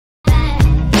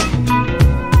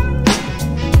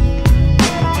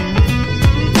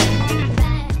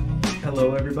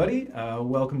everybody.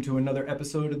 Welcome to another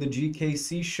episode of the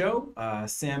GKC show.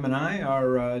 Sam and I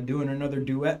are doing another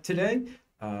duet today.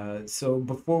 So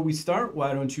before we start,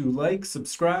 why don't you like,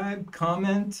 subscribe,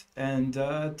 comment, and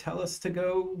tell us to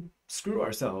go screw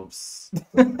ourselves,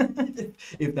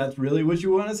 if that's really what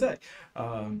you want to say.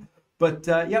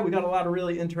 Yeah, we got a lot of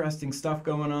really interesting stuff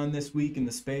going on this week in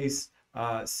the space.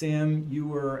 Sam, you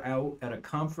were out at a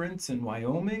conference in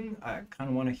Wyoming. I kind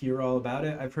of want to hear all about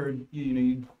it. I've heard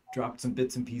you dropped some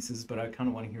bits and pieces, but I kind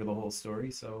of want to hear the whole story.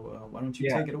 So why don't you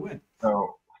Yeah. take it away?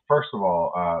 So first of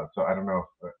all, so I don't know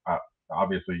if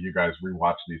obviously you guys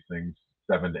rewatch these things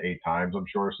 7 to 8 times, I'm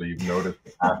sure. So you've noticed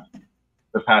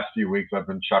the past few weeks I've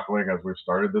been chuckling as we've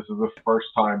started. This is the first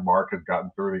time Mark has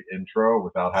gotten through the intro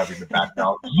without having to back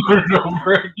out and start it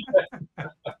over again.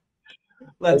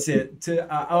 That's it.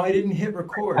 Oh, I didn't hit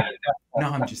record. No,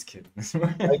 I'm just kidding.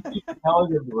 I keep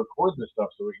telling him to record this stuff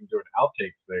so we can do an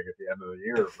outtakes thing at the end of the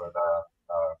year, but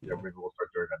yeah, maybe we'll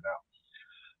start doing that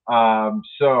now.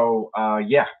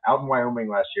 Yeah, out in Wyoming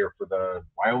last year for the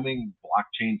Wyoming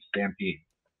Blockchain Stampede.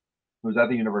 I was at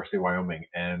the University of Wyoming,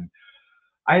 and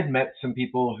I had met some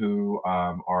people who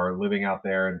are living out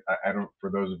there. And I don't,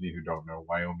 for those of you who don't know,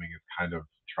 Wyoming is kind of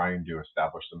trying to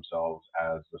establish themselves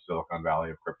as the Silicon Valley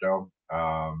of crypto,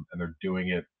 and they're doing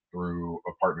it through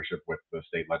a partnership with the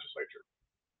state legislature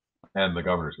and the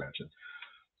governor's mansion.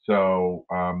 So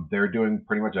they're doing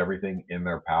pretty much everything in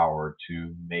their power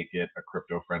to make it a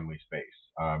crypto-friendly space.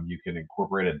 You can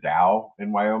incorporate a DAO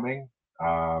in Wyoming.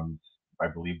 Um, I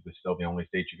believe it's still the only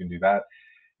state you can do that.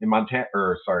 In Montana,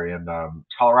 or sorry, in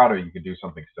Colorado, you could do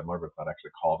something similar, but it's not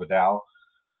actually called a DAO.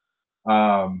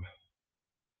 Um,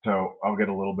 so I'll get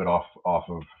a little bit off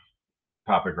of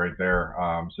topic right there.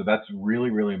 So that's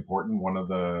really important. One of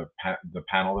the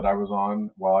panel that I was on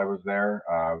while I was there,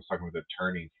 I was talking with an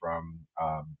attorney from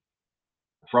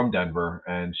Denver,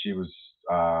 and she was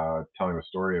telling the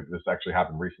story of this actually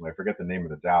happened recently. I forget the name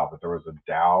of the DAO, but there was a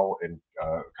DAO in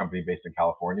a company based in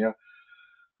California.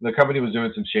 The company was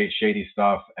doing some shady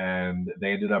stuff, and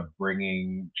they ended up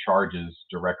bringing charges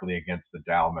directly against the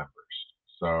DAO members.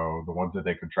 So the ones that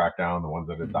they could track down, the ones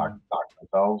that had Mhm. docked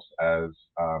themselves, as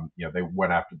they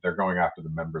went after. They're going after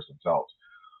the members themselves,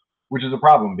 which is a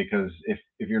problem because if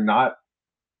you're not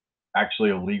actually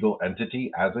a legal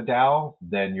entity as a DAO,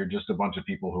 then you're just a bunch of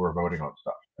people who are voting on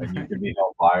stuff, and you Right. can be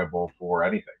held liable for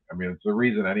anything. I mean, it's the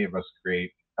reason any of us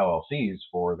create LLCs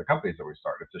for the companies that we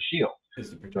start. It's a shield.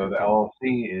 Is to So the protect you.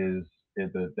 LLC is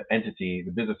the entity,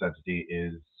 the business entity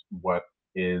is what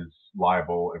is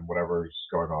liable and whatever's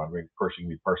going on. I mean, of course, you can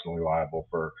be personally liable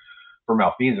for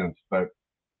malfeasance, but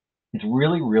it's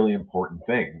really important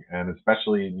thing, and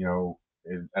especially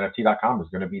NFT.com is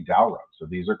going to be DAO run. So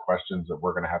these are questions that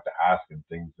we're going to have to ask and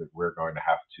things that we're going to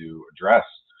have to address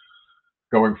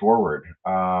going forward.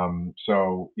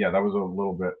 So yeah, that was a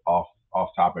little bit off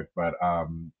topic, but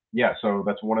yeah, so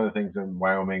that's one of the things in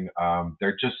Wyoming.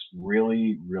 They're just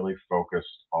really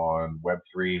focused on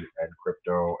Web3 and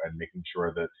crypto and making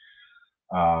sure that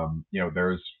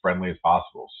they're as friendly as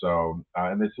possible. So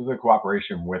and this is a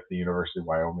cooperation with the University of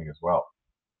Wyoming as well.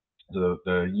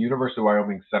 The University of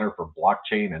Wyoming Center for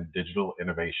Blockchain and Digital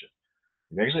Innovation.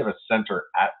 They actually have a center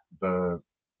at the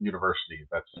university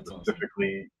that's That's awesome.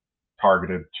 specifically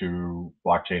targeted to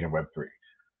blockchain and Web3,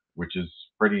 which is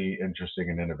pretty interesting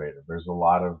and innovative. There's a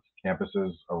lot of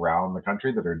campuses around the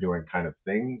country that are doing kind of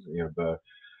things. The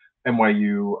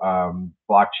NYU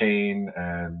blockchain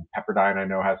and Pepperdine, I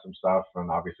know, has some stuff, and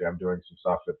obviously I'm doing some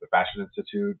stuff at the Fashion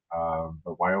Institute.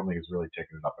 But Wyoming is really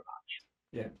taking it up a notch.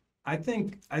 Yeah. I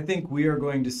think we are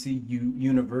going to see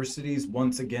universities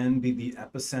once again be the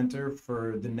epicenter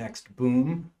for the next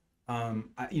boom.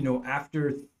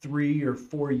 After 3 or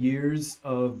 4 years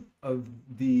of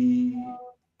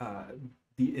uh,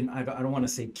 and I don't want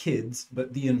to say kids,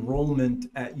 but the enrollment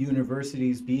at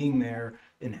universities being there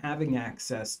and having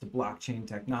access to blockchain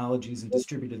technologies and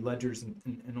distributed ledgers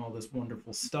and all this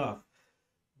wonderful stuff,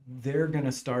 they're going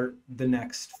to start the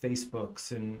next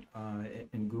Facebooks and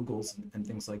Googles and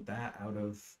things like that out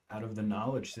of the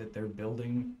knowledge that they're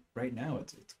building right now.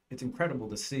 It's incredible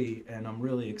to see, and I'm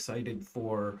really excited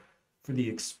for the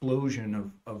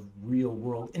explosion of real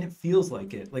world, and it feels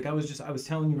like it. Like I was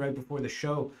telling you right before the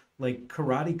show, like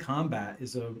karate combat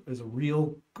is a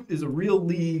real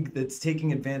league that's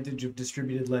taking advantage of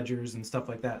distributed ledgers and stuff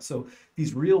like that. So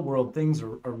these real world things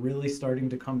are really starting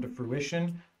to come to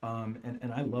fruition.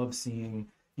 And I love seeing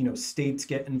states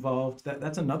get involved.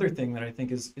 That's another thing that I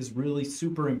think is really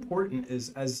super important, is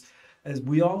as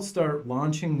we all start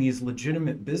launching these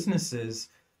legitimate businesses,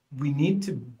 we need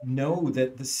to know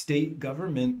that the state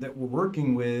government that we're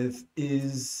working with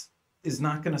is is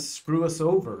not going to screw us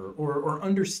over, or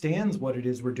understands what it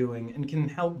is we're doing and can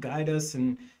help guide us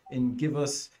and give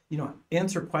us,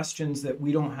 answer questions that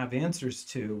we don't have answers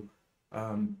to,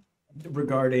 um,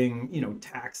 regarding,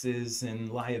 taxes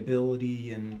and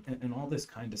liability and all this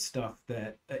kind of stuff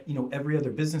that, every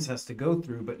other business has to go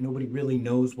through, but nobody really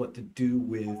knows what to do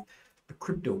with the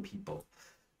crypto people.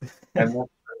 And that's the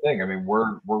thing. I mean,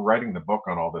 we're writing the book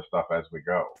on all this stuff as we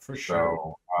go. For sure.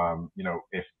 So,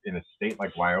 if in a state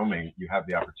like Wyoming, you have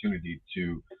the opportunity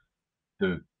to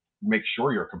make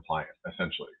sure you're compliant,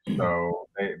 essentially. So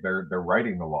they're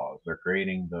writing the laws, they're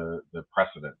creating the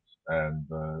precedents and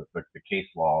the case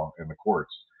law in the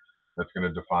courts that's going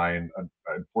to define.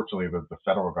 Unfortunately, the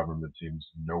federal government seems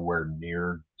nowhere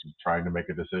near trying to make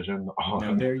a decision No,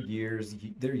 on. they're years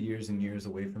and years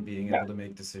away from being able to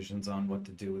make decisions on what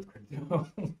to do with crypto.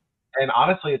 And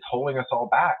honestly, it's holding us all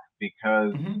back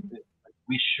because Hmm.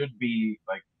 we should be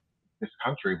like this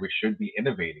country. We should be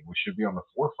innovating. We should be on the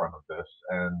forefront of this,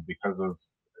 and because of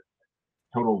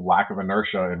total lack of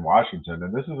inertia in Washington,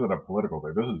 and this isn't a political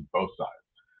thing. This is both sides.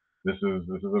 This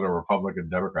isn't a Republican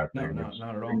Democrat No, thing. no, There's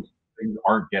not at all. things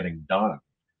aren't getting done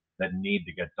that need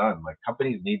to get done. Like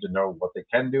companies need to know what they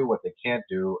can do, what they can't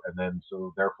do, and then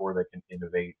so therefore they can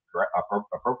innovate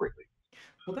appropriately.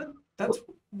 Well, that's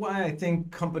why I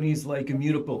think companies like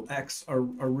Immutable X are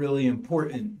really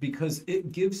important, because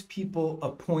it gives people a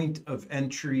point of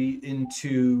entry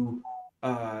into,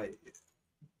 uh,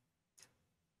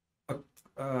 a,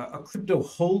 a crypto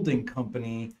holding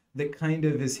company that kind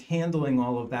of is handling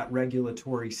all of that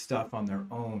regulatory stuff on their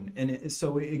own. And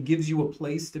so it gives you a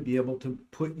place to be able to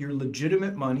put your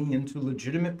legitimate money into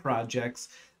legitimate projects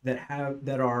that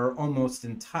are almost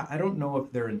entire. I don't know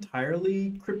if they're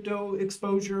entirely crypto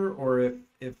exposure, or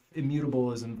if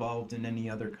Immutable is involved in any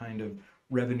other kind of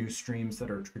revenue streams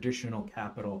that are traditional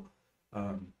capital.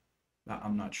 Um,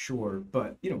 I'm not sure,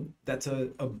 but that's a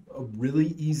really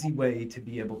easy way to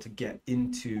be able to get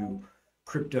into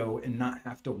crypto and not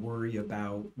have to worry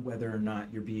about whether or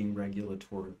not you're being regular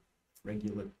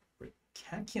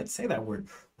I can't say that word,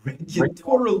 Like,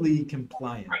 regulatorily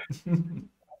compliant.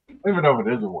 I don't even know if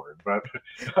it is a word, but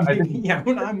I think Yeah,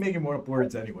 I'm making more up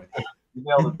words anyway. you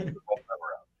nailed it the best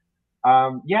ever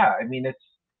out. Yeah, I mean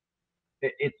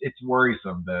it's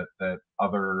worrisome that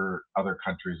other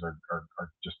countries are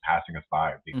just passing us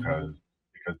by Hmm. because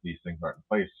these things aren't in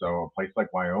place. So a place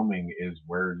like Wyoming is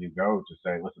where you go to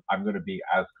say, listen, I'm going to be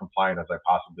as compliant as I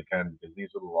possibly can because these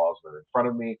are the laws that are in front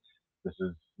of me. This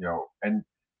is and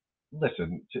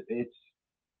listen,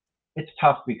 it's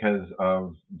tough because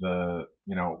of the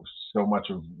so much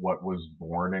of what was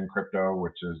born in crypto,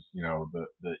 which is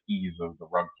the ease of the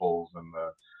rug pulls and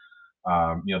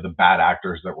the bad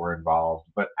actors that were involved.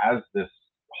 But as this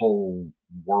whole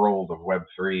world of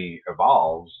Web3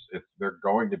 evolves, they're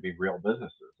going to be real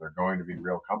businesses. They're going to be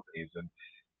real companies. And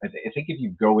I think if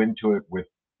you go into it with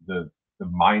the the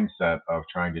mindset of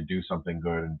trying to do something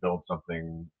good and build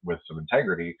something with some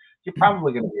integrity, you're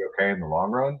probably going to be okay in the long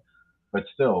run. But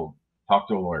still, talk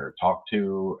to a lawyer. Talk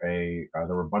to a.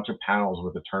 There were a bunch of panels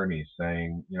with attorneys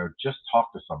saying, just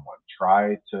talk to someone.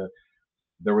 Try to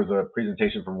There was a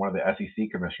presentation from one of the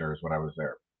SEC commissioners when I was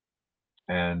there,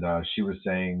 and she was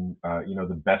saying,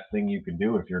 the best thing you can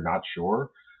do if you're not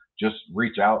sure, just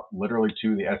reach out literally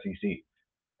to the SEC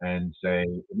and say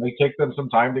it may take them some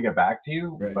time to get back to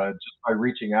you, Right. but just by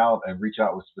reaching out and reach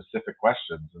out with specific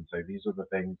questions and say these are the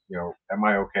things, am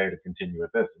I okay to continue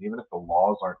with this? And even if the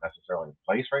laws aren't necessarily in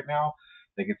place right now,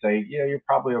 they could say, yeah, you're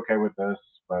probably okay with this,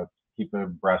 but keep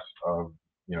abreast of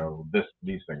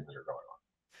these things that are going on.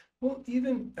 Well,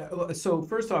 even so,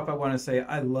 first off, I want to say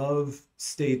I love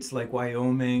states like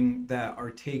Wyoming that are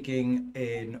taking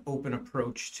an open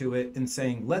approach to it and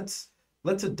saying, let's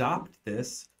adopt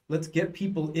this, let's get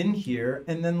people in here,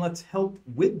 and then let's help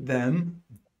with them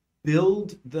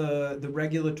build the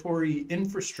regulatory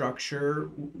infrastructure,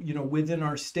 within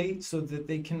our state so that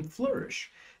they can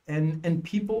flourish. And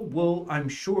people will, I'm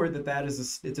sure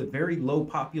that it's a very low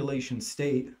population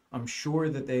state. I'm sure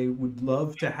that they would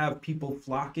love to have people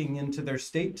flocking into their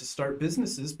state to start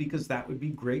businesses, because that would be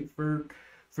great for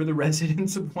the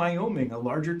residents of Wyoming, a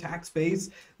larger tax base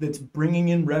that's bringing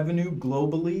in revenue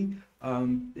globally.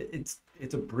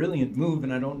 It's a brilliant move,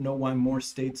 and I don't know why more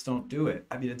states don't do it.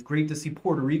 I mean, it's great to see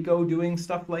Puerto Rico doing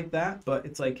stuff like that, but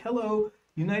it's like, hello,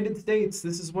 United States,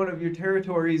 this is one of your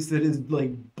territories that is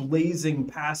like blazing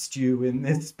past you in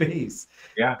this space.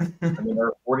 Yeah. I mean, there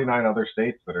are 49 other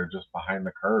states that are just behind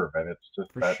the curve, and it's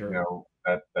just For that, sure.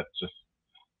 that's just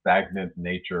stagnant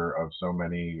nature of so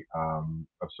many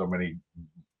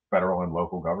federal and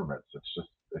local governments.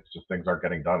 It's just things aren't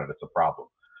getting done, and it's a problem.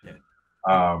 Yeah.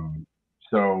 I, Um,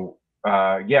 so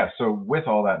Yeah, so with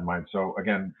all that in mind, so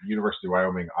again, University of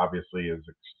Wyoming obviously is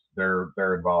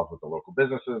they're involved with the local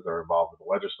businesses, they're involved with the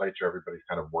legislature, everybody's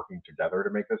kind of working together to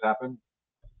make this happen.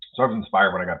 So I was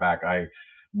inspired when I got back. I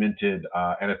minted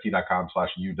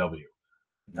NFT.com/UW,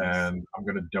 Nice. and I'm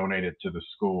going to donate it to the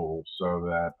school so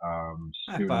that High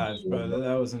students fives, who brother.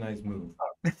 That was a nice move.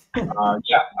 yeah,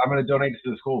 I'm going to donate it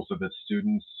to the school so that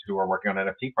students who are working on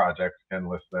NFT projects can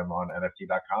list them on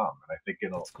NFT.com. And I think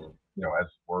it'll, That's cool. as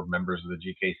we're members of the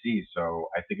GKC, so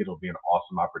I think it'll be an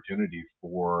awesome opportunity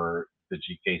for the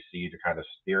GKC to kind of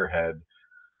spearhead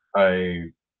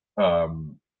a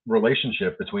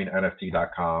relationship between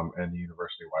NFT.com and the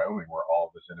University of Wyoming, where all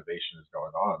of this innovation is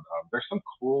going on. There's some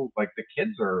cool, like the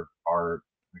kids are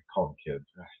we call them kids.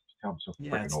 I'm so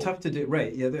Yeah, freaking it's old. tough to do.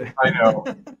 Right. Yeah. I know.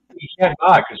 You can't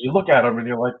not because you look at them and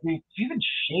you're like, "Do you even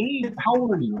shave? How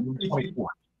old are you?" I'm 24.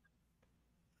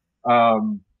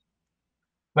 Um,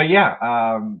 but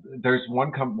yeah, there's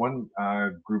one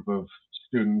group of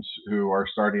students who are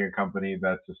starting a company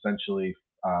that's essentially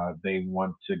they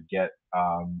want to get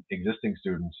existing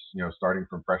students, starting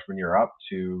from freshman year up,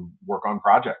 to work on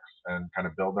projects and kind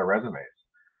of build their resumes.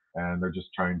 And they're just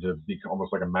trying to be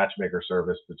almost like a matchmaker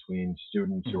service between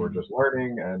students who are Mhm. just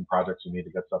learning and projects who need to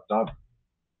get stuff done.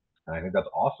 And I think that's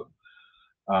awesome.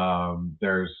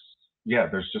 There's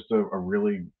there's just a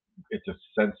really it's a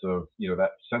sense of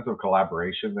that sense of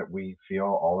collaboration that we feel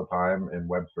all the time in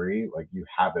Web3. Like you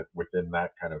have it within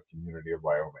that kind of community of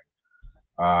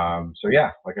Wyoming. So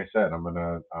yeah, like I said, I'm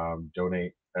gonna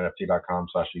donate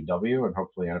NFT.com/UW, and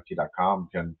hopefully NFT.com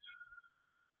can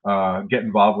get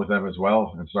involved with them as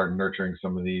well and start nurturing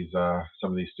some of these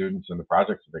students and the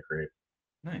projects that they create.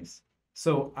 Nice.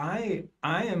 So I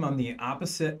am on the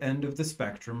opposite end of the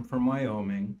spectrum from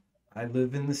Wyoming. I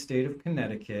live in the state of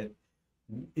Connecticut.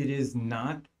 It is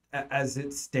not, as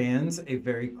it stands, a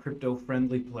very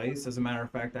crypto-friendly place. As a matter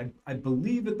of fact, I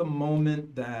believe at the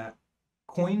moment that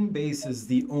Coinbase is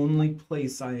the only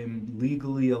place I am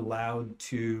legally allowed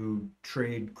to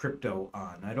trade crypto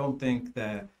on. I don't think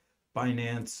that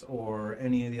Binance or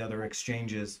any of the other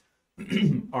exchanges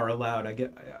are allowed. I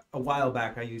get a while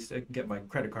back, I used to get my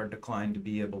credit card declined to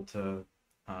be able uh,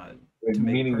 to make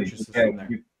Meaning that you purchases can't from there.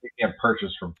 you, you can't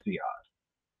purchase from fiat.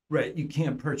 Right, you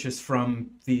can't purchase from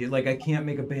the like I can't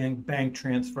make a bank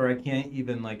transfer. I can't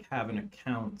even like have an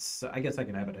account. So I guess I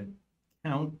can have an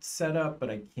account set up, but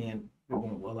I can't. It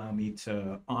won't allow me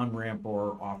to on ramp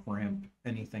or off ramp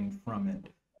anything from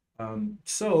it.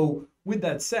 So with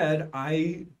that said,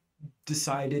 I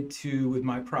decided to, with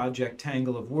my project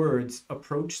Tangle of Words,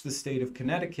 approach the state of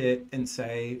Connecticut and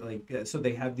say, like, so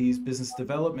they have these business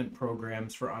development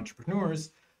programs for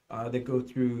entrepreneurs that go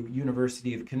through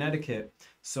University of Connecticut.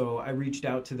 So I reached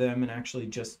out to them, and actually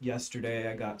just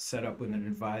yesterday I got set up with an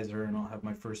advisor, and I'll have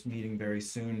my first meeting very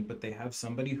soon. But they have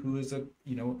somebody who is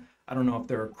I don't know if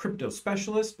they're a crypto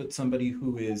specialist, but somebody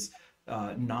who is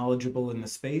knowledgeable in the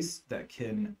space that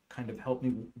can kind of help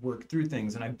me work through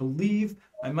things. And I believe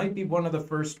I might be one of the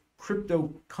first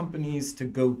crypto companies to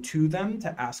go to them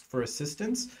to ask for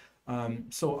assistance.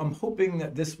 So I'm hoping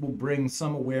that this will bring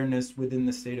some awareness within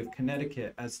the state of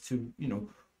Connecticut as to,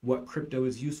 what crypto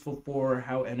is useful for,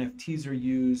 how NFTs are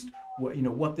used,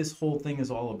 what this whole thing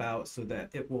is all about, so that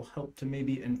it will help to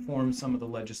maybe inform some of the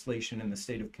legislation in the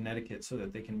state of Connecticut so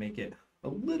that they can make it a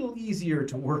little easier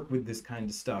to work with this kind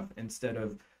of stuff instead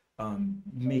of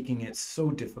making it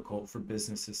so difficult for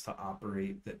businesses to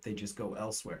operate that they just go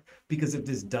elsewhere. Because if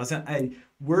this doesn't,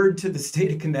 word to the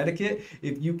state of Connecticut,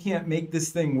 if you can't make this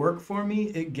thing work for me,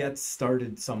 it gets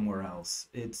started somewhere else.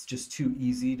 It's just too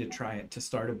easy to try to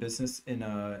start a business in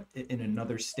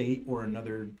another state or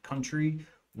another country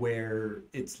where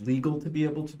it's legal to be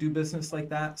able to do business like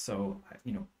that. So,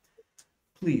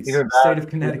 please, Either state that, of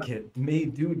Connecticut, may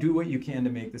do what you can to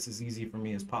make this as easy for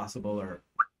me as possible, or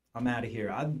I'm out of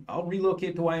here. I'll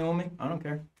relocate to Wyoming. I don't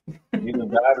care. either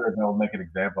that, or they'll make an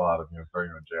example out of you and throw you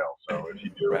in jail. So if you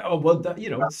do, Right. Oh well,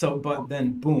 so but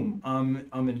then boom,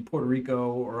 I'm in Puerto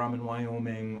Rico, or I'm in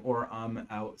Wyoming, or I'm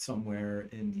out somewhere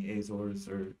in the Azores,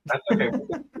 or that's okay.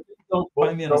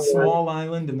 find me on a Don't worry. small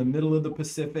island in the middle of the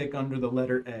Pacific under the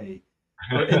letter A,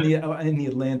 or in the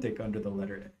Atlantic under the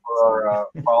letter A. For So our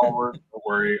followers, don't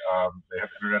worry. They have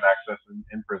internet access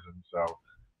in prison, so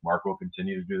Mark will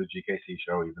continue to do the GKC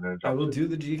show even in a I will jumpsuit. do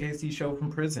the GKC show from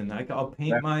prison. I'll paint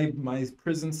Yeah, my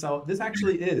prison cell. This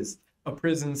actually is a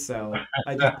prison cell.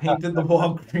 I just painted the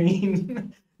wall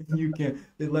green.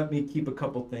 They let me keep a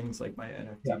couple things like my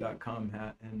yeah. NFT.com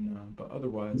hat, and but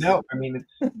otherwise, No, I mean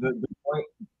it's the point.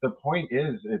 The point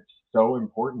is, it's so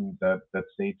important that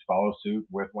states follow suit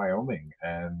with Wyoming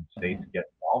and states uh, get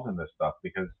involved in this stuff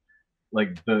because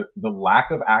like the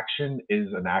lack of action is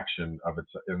an action of its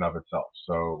in and of itself.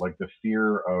 So like the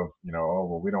fear of, oh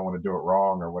well, we don't want to do it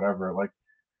wrong or whatever, like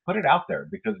put it out there,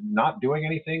 because not doing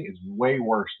anything is way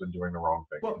worse than doing the wrong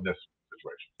thing in Well, this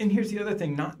situation. and here's the other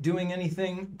thing, not doing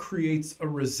anything creates a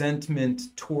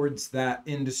resentment towards that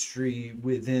industry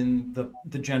within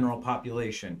the general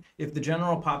population. If the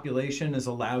general population is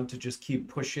allowed to just keep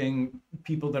pushing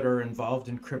people that are involved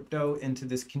in crypto into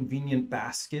this convenient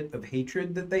basket of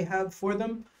hatred that they have for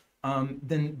them,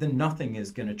 then nothing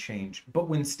is going to change. But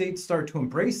when states start to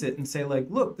embrace it and say, like,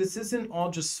 look, this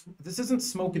isn't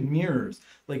smoke and mirrors.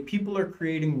 Like, people are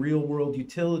creating real world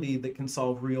utility that can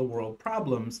solve real world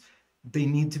problems. They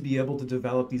need to be able to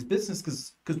develop these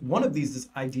businesses, because one of these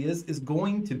ideas is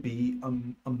going to be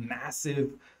a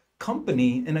massive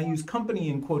company, and I use company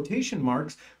in quotation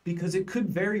marks because it could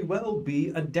very well be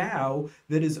a DAO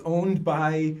that is owned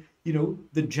by,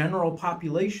 the general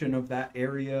population of that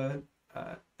area,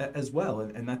 as well.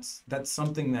 And that's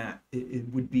something that it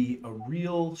would be a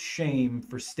real shame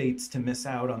for states to miss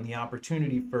out on the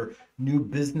opportunity for new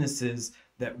businesses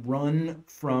that run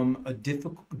from a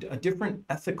different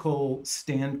ethical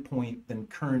standpoint than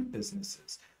current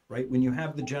businesses, right? When you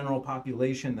have the general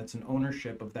population that's an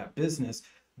ownership of that business,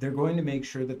 they're going to make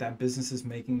sure that that business is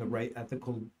making the right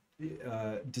ethical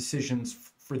decisions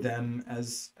for them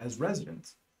as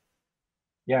residents.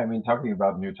 Yeah, I mean, talking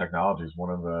about new technologies,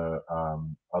 one of the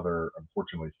other,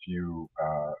 unfortunately, few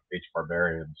H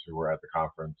barbarians who were at the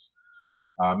conference.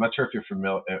 I'm not sure if you're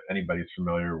familiar, if anybody's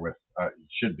familiar with, you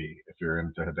should be if you're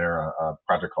into Hedera, a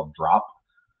project called Drop.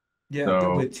 Yeah,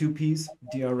 So with two P's,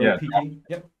 yeah, DROPP.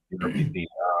 Yep. RPP.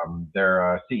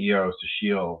 Their CEO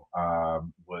Sushil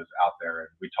was out there, and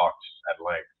we talked at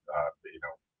length.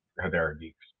 Hedera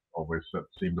geeks always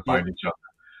seem to find Yep. each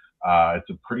other. It's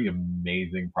a pretty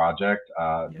amazing project.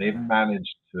 They've Yeah.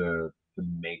 managed to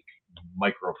make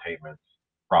micropayments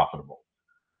profitable,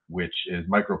 which is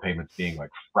micropayments being like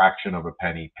fraction of a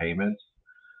penny payments,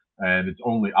 and it's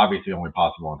only obviously only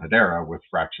possible on Hedera with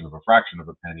fraction of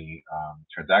a penny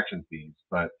transaction fees.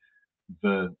 But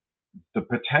the the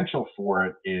potential for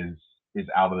it is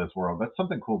out of this world. That's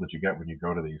something cool that you get when you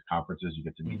go to these conferences. You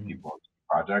get to meet Mhm. people on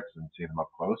projects and see them up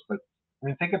close. But I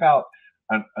mean, think about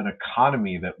an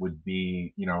economy that would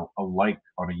be, a like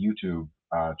on a YouTube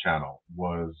channel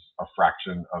was a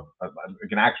fraction of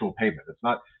like an actual payment. It's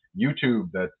not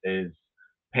YouTube that is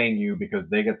paying you because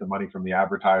they get the money from the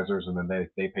advertisers, and then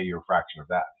they pay you a fraction of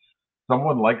that.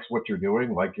 Someone likes what you're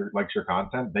doing, likes your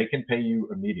content, they can pay you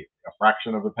immediately, a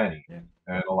fraction of a penny, Yeah.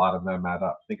 and a lot of them add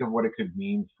up. Think of what it could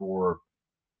mean for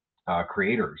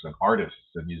creators and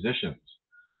artists and musicians,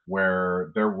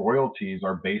 where their royalties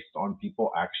are based on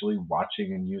people actually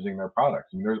watching and using their products.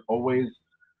 I mean, there's always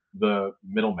the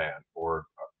middleman or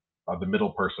the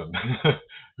middle person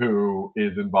who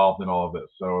is involved in all of this.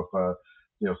 So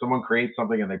if someone creates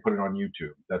something and they put it on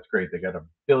YouTube, that's great. They get a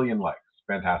billion likes,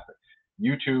 fantastic.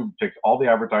 YouTube takes all the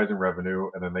advertising revenue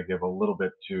and then they give a little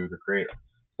bit to the creator.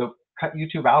 So cut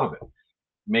YouTube out of it.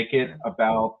 Make it Yeah.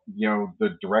 about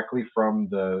the directly from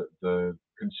the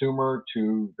consumer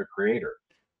to the creator.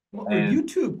 Well, or And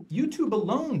YouTube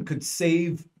alone could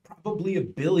save probably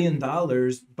 $1 billion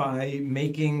by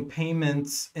making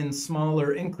payments in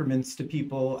smaller increments to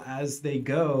people as they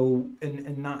go,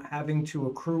 and not having to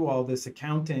accrue all this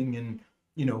accounting and,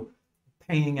 you know,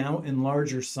 paying out in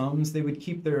larger sums. They would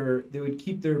keep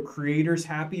their creators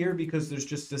happier because there's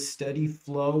just a steady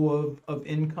flow of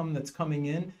income that's coming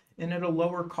in, and at a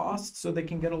lower cost, so they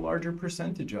can get a larger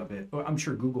percentage of it. Well, I'm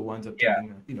sure Google winds up yeah,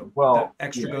 taking, that well,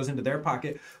 extra yeah, goes into their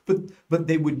pocket, but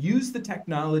they would use the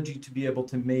technology to be able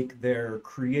to make their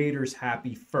creators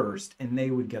happy first, and they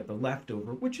would get the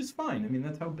leftover, which is fine. I mean,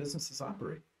 that's how businesses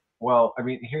operate. well, I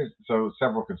mean, here's so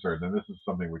several concerns, and this is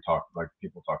something we talked, like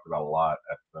people talked about a lot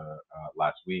at the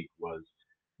last week. Was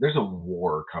there's a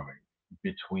war coming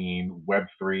between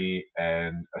Web3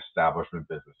 and establishment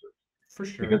businesses, For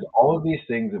because sure. all of these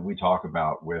things that we talk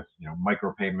about with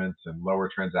micropayments and lower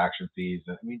transaction fees,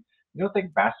 and I mean, you don't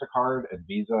think Mastercard and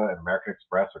Visa and American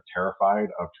Express are terrified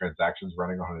of transactions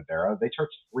running on Hedera? They charge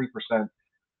 3%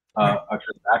 Right. a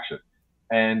transaction.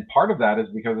 And part of that is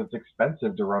because it's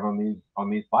expensive to run on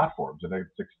these platforms, and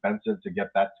it's expensive to get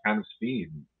that kind of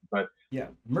speed. But Yeah,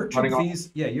 merchant running on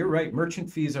fees. Yeah, you're right. Merchant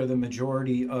fees are the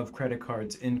majority of credit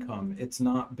cards' income. It's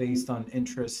not based on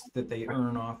interest that they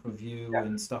earn off of you yeah,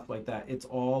 and stuff like that. It's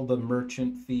all the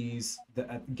merchant fees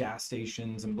at gas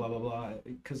stations and blah blah blah.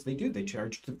 Because they do, they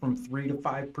charge from 3 to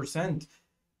 5%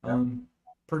 yeah, um,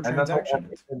 per and that's all transaction.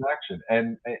 every transaction.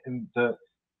 And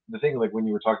the thing, like when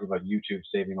you were talking about YouTube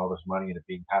saving all this money and it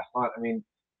being passed on, I mean,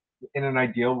 in an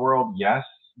ideal world, yes,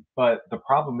 But the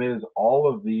problem is all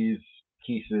of these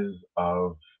pieces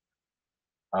of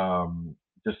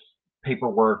just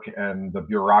paperwork and the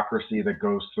bureaucracy that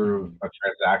goes through Mhm. a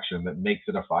transaction that makes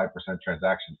it a 5%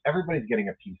 transaction. Everybody's getting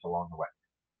a piece along the way.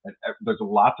 And there's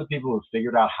lots of people who've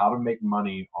figured out how to make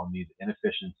money on these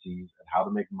inefficiencies and how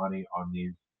to make money on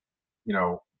these, you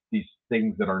know, these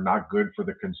things that are not good for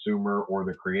the consumer or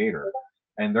the creator.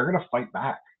 And they're going to fight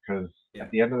back because at Yeah.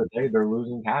 the end of the day, they're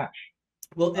losing cash.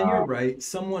 Well, and you're Uh, right.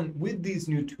 Someone with these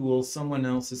new tools, someone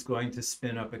else is going to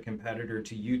spin up a competitor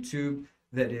to YouTube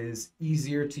that is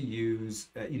easier to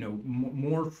use,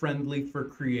 more friendly for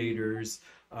creators,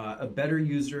 a better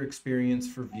user experience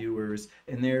for viewers,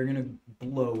 and they're going to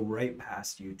blow right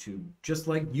past YouTube, just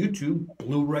like YouTube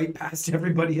blew right past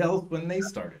everybody else when they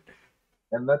started.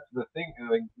 and that's the thing.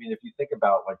 Like, I mean, if you think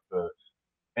about like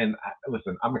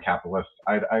listen, I'm a capitalist.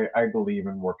 I believe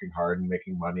in working hard and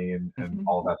making money and Mhm.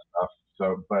 all that stuff.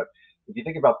 So, but if you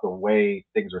think about the way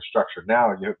things are structured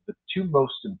now, you have the two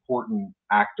most important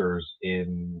actors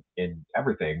in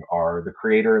everything are the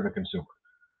creator and the consumer.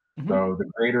 Mhm. So the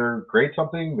creator creates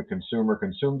something, the consumer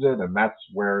consumes it, and that's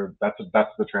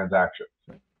the transaction.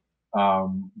 Right.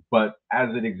 But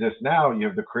as it exists now, you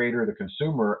have the creator, the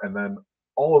consumer, and then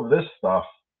all of this stuff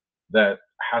that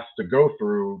has to go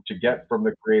through to Yeah. get from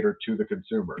the creator to the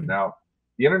consumer. Now,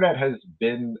 the internet has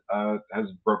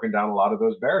broken down a lot of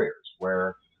those barriers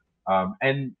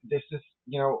and this is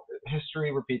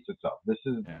history repeats itself.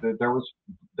 Yeah. There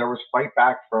was fight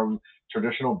back from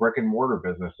traditional brick and mortar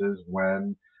businesses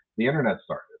when the internet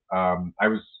started. I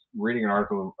was reading an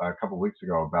article a couple of weeks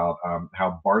ago about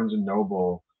how Barnes and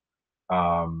Noble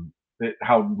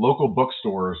how local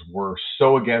bookstores were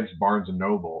so against Barnes and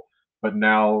Noble, but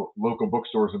now local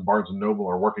bookstores and Barnes and Noble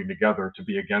are working together to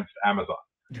be against Amazon.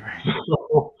 Right.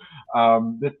 So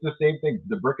it's the same thing.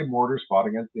 The brick and mortars fought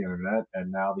against the internet,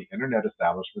 and now the internet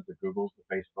establishment, the Googles,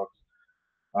 the Facebooks,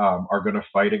 are going to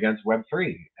fight against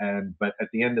Web3. But at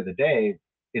the end of the day,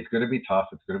 it's going to be tough.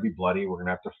 It's going to be bloody. We're going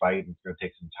to have to fight. And it's going to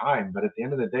take some time. But at the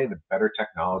end of the day, the better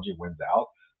technology wins out,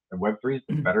 and Web3 is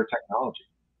the better technology.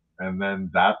 And then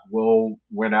that will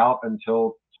win out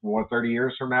until 30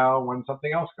 years from now when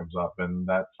something else comes up and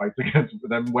that fights against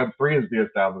then Web3 is the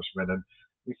establishment. And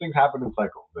these things happen in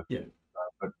cycles. Yeah.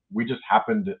 But we just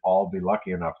happen to all be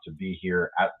lucky enough to be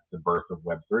here at the birth of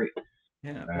Web3.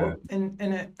 Yeah. And Well,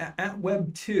 and at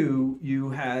Web 2, you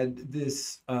had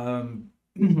this, well,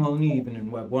 and even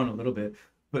in Web 1 a little bit,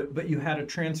 but you had a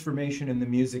transformation in the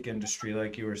music industry,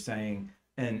 like you were saying,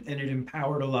 and it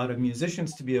empowered a lot of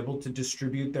musicians to be able to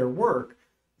distribute their work.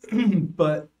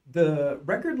 But the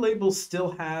record labels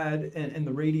still had, and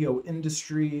the radio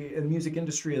industry and music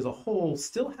industry as a whole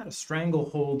still had a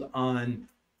stranglehold on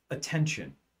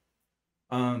attention,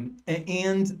 and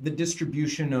the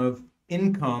distribution of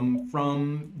income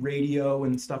from radio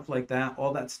and stuff like that.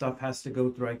 All that stuff has to go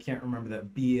through, I can't remember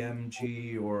that,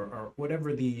 BMG or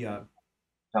whatever the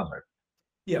sounds right.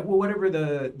 yeah, well, whatever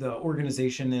the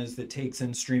organization is that takes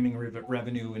in streaming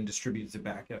revenue and distributes it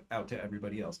back out to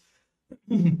everybody else.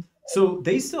 So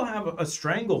they still have a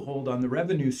stranglehold on the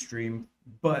revenue stream,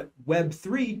 but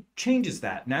Web3 changes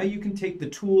that. Now you can take the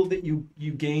tool that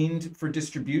you gained for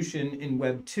distribution in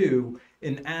Web2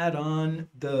 and add on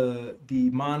the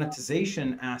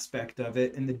monetization aspect of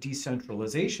it and the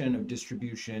decentralization of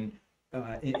distribution,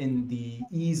 in the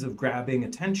ease of grabbing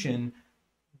attention.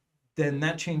 Then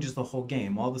that changes the whole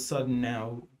game. All of a sudden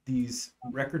now these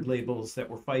record labels that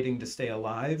were fighting to stay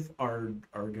alive are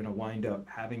going to wind up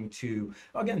having to,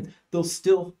 again, they'll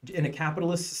still, in a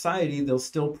capitalist society, they'll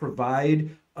still provide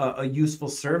a useful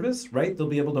service, right? They'll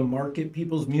be able to market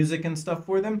people's music and stuff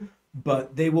for them,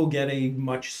 but they will get a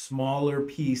much smaller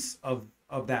piece of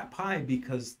that pie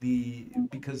because the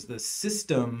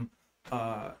system,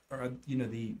 or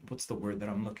the, what's the word that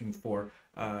I'm looking for,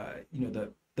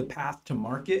 the path to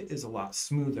market is a lot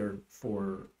smoother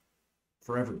for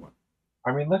everyone.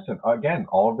 I mean, listen, again,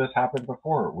 all of this happened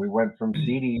before. We went from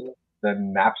CD,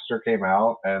 then Napster came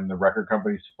out, and the record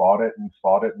companies fought it and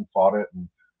fought it and fought it. And,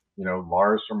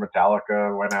 Lars from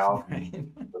Metallica went out and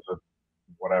Right. was a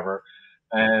whatever.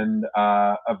 And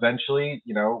eventually,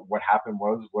 what happened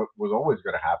was what was always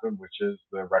going to happen, which is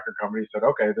the record company said,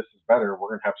 okay, this is better. We're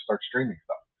going to have to start streaming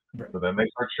stuff. Right. So then they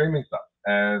start streaming stuff.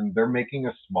 And they're making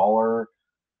a smaller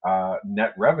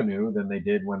net revenue than they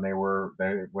did when they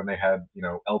had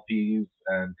LPs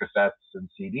and cassettes and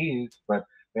CDs, but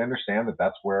they understand that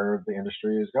that's where the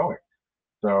industry is going.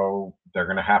 So they're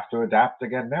going to have to adapt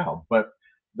again now. But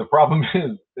the problem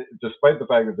is, despite the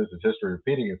fact that this is history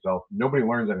repeating itself, nobody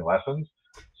learns any lessons.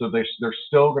 So they're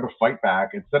still going to fight back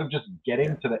instead of just Yeah.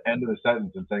 getting to the end of the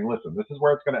sentence and saying, "Listen, this is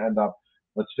where it's going to end up.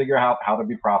 Let's figure out how to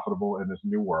be profitable in this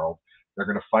new world. They're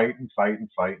going to fight and fight and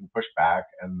fight and push back,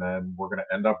 and then we're going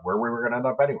to end up where we were going to end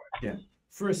up anyway. Yeah.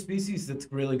 For a species that's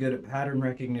really good at pattern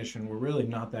recognition, we're really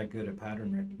not that good at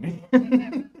pattern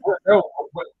recognition. No,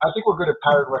 I think we're good at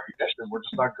pattern recognition. We're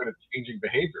just not good at changing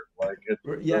behavior. Like it's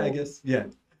Yeah, I so, guess. Yeah, yeah,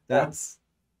 that's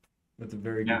a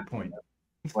very yeah. good point.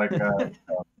 Like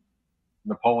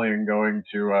Napoleon going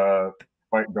to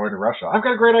going to Russia. I've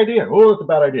got a great idea. Oh, it's a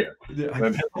bad idea. Yeah,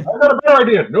 Then I've got a better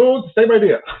idea. No, it's the same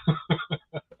idea.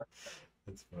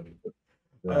 that's funny.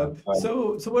 Yeah.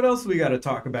 So what else we got to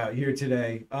talk about here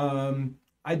today? I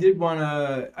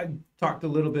talked a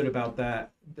little bit about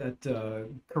that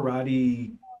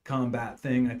karate combat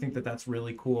thing. I think that that's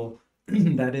really cool.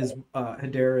 That is,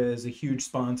 Hedera is a huge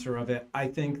sponsor of it. I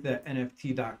think that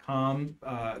NFT.com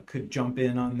could jump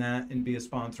in on that and be a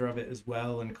sponsor of it as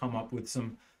well, and come up with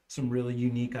some really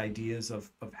unique ideas of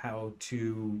how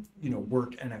to,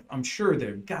 work. And I'm sure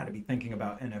they've got to be thinking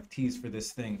about NFTs for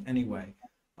this thing anyway.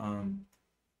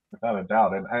 Without a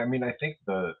doubt. And I mean, I think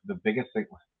the biggest thing.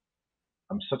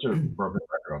 I'm such a broken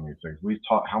record on these things. We've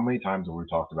talked. How many times have we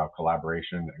talked about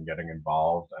collaboration and getting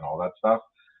involved and all that stuff?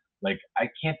 Like I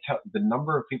can't tell the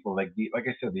number of people. Like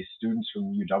I said, these students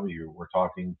from UW were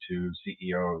talking to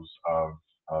CEOs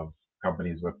of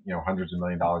companies with hundreds of $1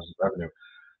 million of revenue.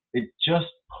 It just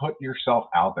put yourself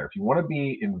out there. If you want to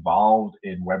be involved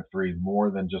in Web3 more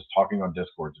than just talking on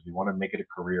Discords, if you want to make it a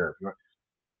career, if you want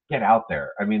get out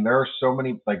there. I mean, there are so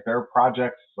many there are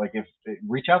projects if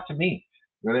reach out to me.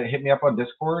 Hit me up on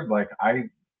Discord.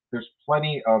 There's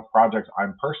plenty of projects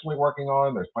I'm personally working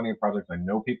on. There's plenty of projects I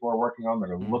know people are working on that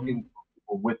are Hmm. looking for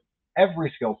people with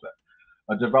every skill set.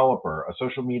 A developer, a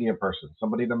social media person,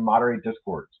 somebody to moderate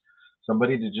Discords,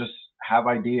 somebody to just have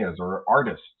ideas, or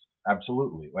artists.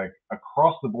 Absolutely. Like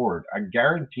across the board, I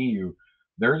guarantee you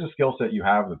there's a skill set you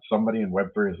have that somebody in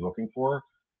Web3 is looking for,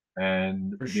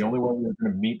 and For the sure. only way you're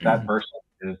going to meet that person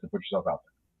is to put yourself out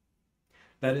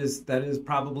That is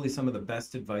probably some of the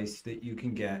best advice that you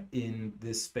can get in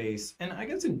this space, and I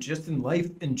guess just in life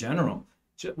in general.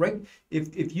 Right?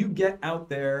 If you get out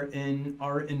there and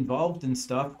are involved in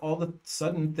stuff, all of a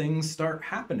sudden things start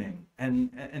happening, and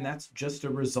that's just a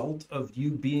result of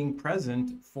you being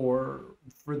present for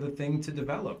the thing to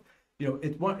develop.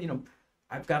 It's one.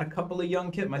 I've got a couple of young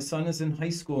kids. My son is in high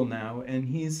school now, and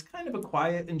he's kind of a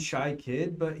quiet and shy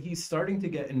kid, but he's starting to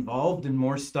get involved in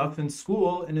more stuff in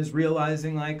school and is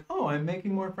realizing like, oh, I'm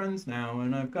making more friends now,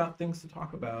 and I've got things to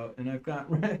talk about, and I've got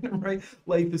right.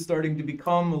 Life is starting to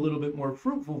become a little bit more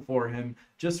fruitful for him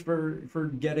just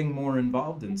for getting more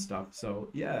involved in stuff. So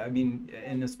yeah, I mean,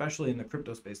 and especially in the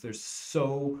crypto space, there's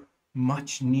so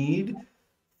much need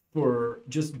for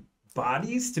just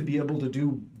bodies to be able to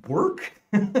do work.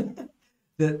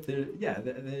 That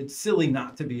it's silly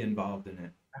not to be involved in it.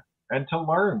 there and to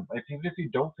learn. Even if you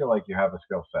don't feel like you have a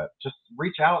skill set, just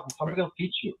reach out and Right. somebody will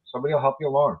teach you. Somebody will help you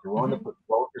along. If you're willing to Hmm.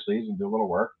 roll up your sleeves and do a little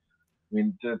work, I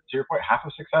mean, to your point, half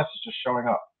of success is just showing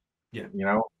up. Yeah. You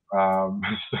know, um,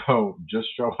 so just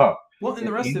show up. Well, and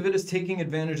the It's rest easy. of it is taking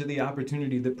advantage of the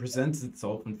opportunity that presents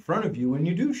itself in front of you when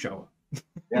you do show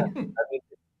Yeah, up. I mean,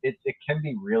 it can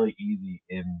be really easy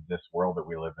in this world that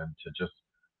we live in to just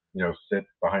sit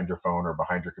behind your phone or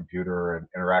behind your computer and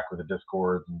interact with the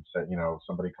discords and say,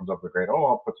 somebody comes up with a great, oh,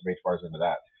 I'll put some HBars into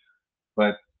that.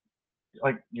 But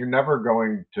like, you're never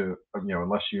going to,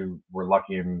 unless you were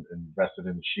lucky and invested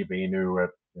in Shiba Inu at,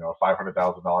 a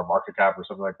 $500,000 market cap or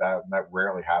something like that, and that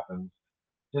rarely happens.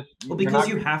 Just, Well, you're because not,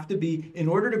 you have to be, in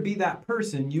order to be that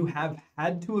person, you have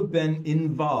had to have been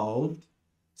involved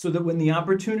so that when the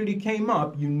opportunity came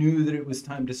up, you knew that it was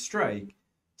time to strike.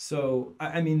 So,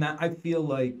 I mean, that I feel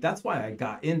like that's why I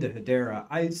got into Hedera.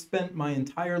 I spent my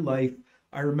entire life,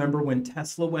 I remember when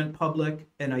Tesla went public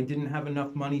and I didn't have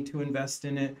enough money to invest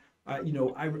in it. I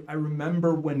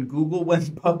remember when Google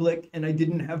went public and I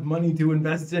didn't have money to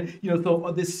invest in it.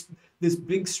 So this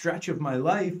big stretch of my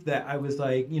life that I was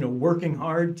like, working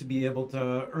hard to be able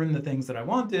to earn the things that I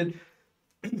wanted,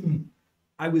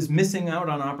 I was missing out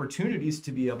on opportunities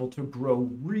to be able to grow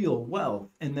real wealth.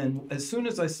 And then as soon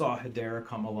as I saw Hedera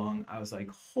come along, I was like,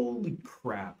 holy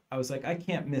crap. I was like, I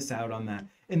can't miss out on that.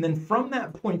 And then from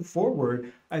that point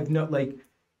forward, I've no like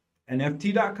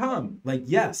NFT.com. Like,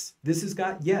 yes, this has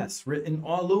got yes written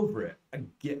all over it.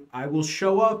 I will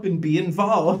show up and be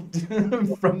involved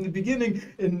from the beginning,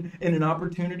 and an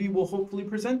opportunity will hopefully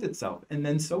present itself. And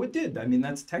then so it did. I mean,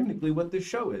 that's technically what this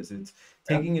show is. It's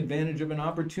yeah. taking advantage of an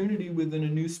opportunity within a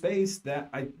new space that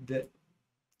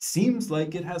seems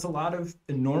like it has a lot of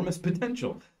enormous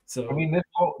potential. I So mean, this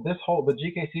the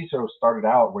GKC show started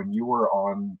out when you were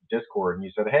on Discord and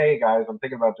you said, "Hey guys, I'm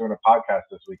thinking about doing a podcast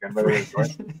this weekend. Anybody want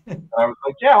to join?" Right. And I was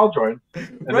like, "Yeah, I'll join."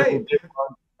 And then we Right. did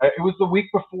one. It was the week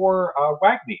before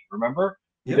WAGMeet. Remember?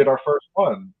 We did Yep. our first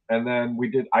one, and then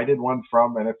I did one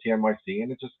from NFT NYC,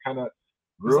 and it just kind of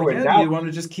He's like, grew. And yeah, do now, you want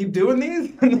to just keep doing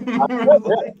these? And we're yeah,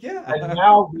 like, and yeah.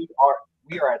 now we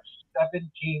are at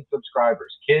 17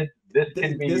 subscribers. Kids, this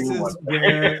can be This you one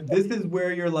is day.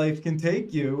 where your life can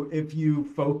take you if you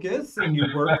focus and you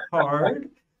work hard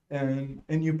and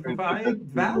you It's just provide even,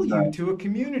 value to a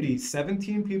community.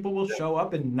 17 people will show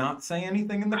up and not say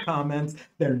anything in the comments.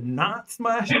 They're not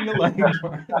smashing the like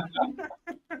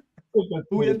button.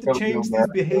 We have to coming to change these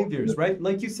America. behaviors, right?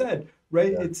 Like you said,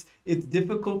 right? Yeah. It's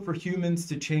difficult for humans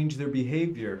to change their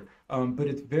behavior, but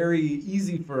it's very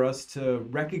easy for us to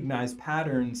recognize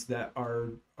patterns that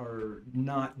are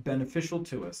not beneficial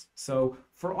to us. So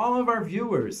for all of our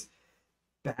viewers,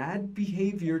 bad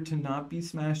behavior to not be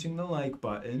smashing the like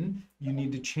button. You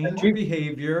need to And change your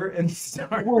behavior and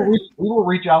start. we will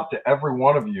reach out to every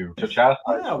one of you to chastise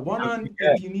Yeah, you one because on we if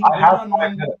can. you need I have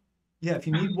 5 minutes. yeah, if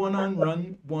you need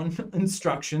one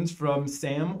instructions from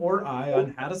Sam or I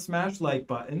on how to smash like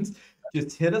buttons,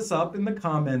 just hit us up in the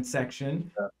comment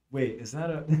section. Yeah. Wait, is that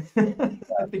a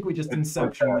I think we just It's like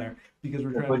inception there because we're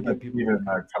it's trying to like that get people in Steven the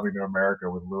comments. coming to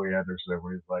America with Louis Anderson,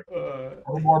 where he's like, Uh,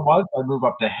 4 more months, I move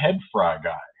up to head fry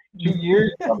guy. 2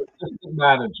 years, I'm assistant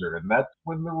manager, and that's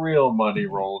when the real money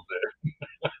rolls in.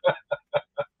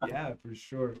 yeah, for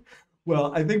sure.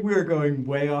 Well, I think we are going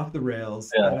way off the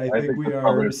rails, Yeah, and I I think think we that's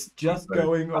probably are a just thing.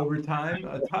 going over time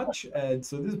a touch. And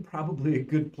so this is probably a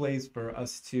good place for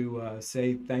us to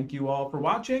say thank you all for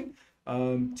watching.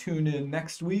 Tune in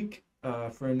next week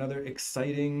for another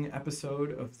exciting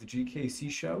episode of the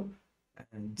GKC show.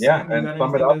 And Yeah, Sam, you and got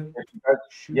sum it anything up. to If you guys,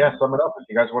 shoot yeah, out? sum it up. If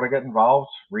you guys want to get involved,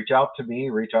 reach out to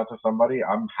me, reach out to somebody.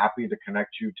 I'm happy to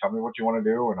connect you. Tell me what you want to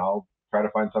do, and I'll try to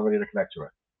find somebody to connect you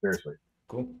with. Seriously.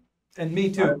 Cool. And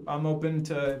me All right. too. I'm open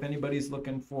to if anybody's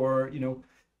looking for,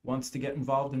 wants to get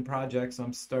involved in projects.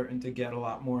 I'm starting to get a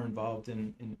lot more involved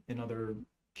in other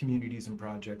communities and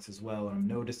projects as well. And I'm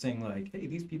noticing like, hey,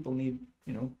 these people need,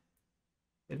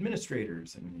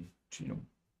 administrators and,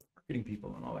 marketing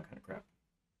people and all that kind of crap.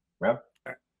 Yeah. All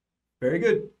right. Very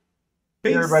good.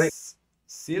 See you, everybody. Peace.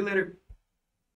 See you later.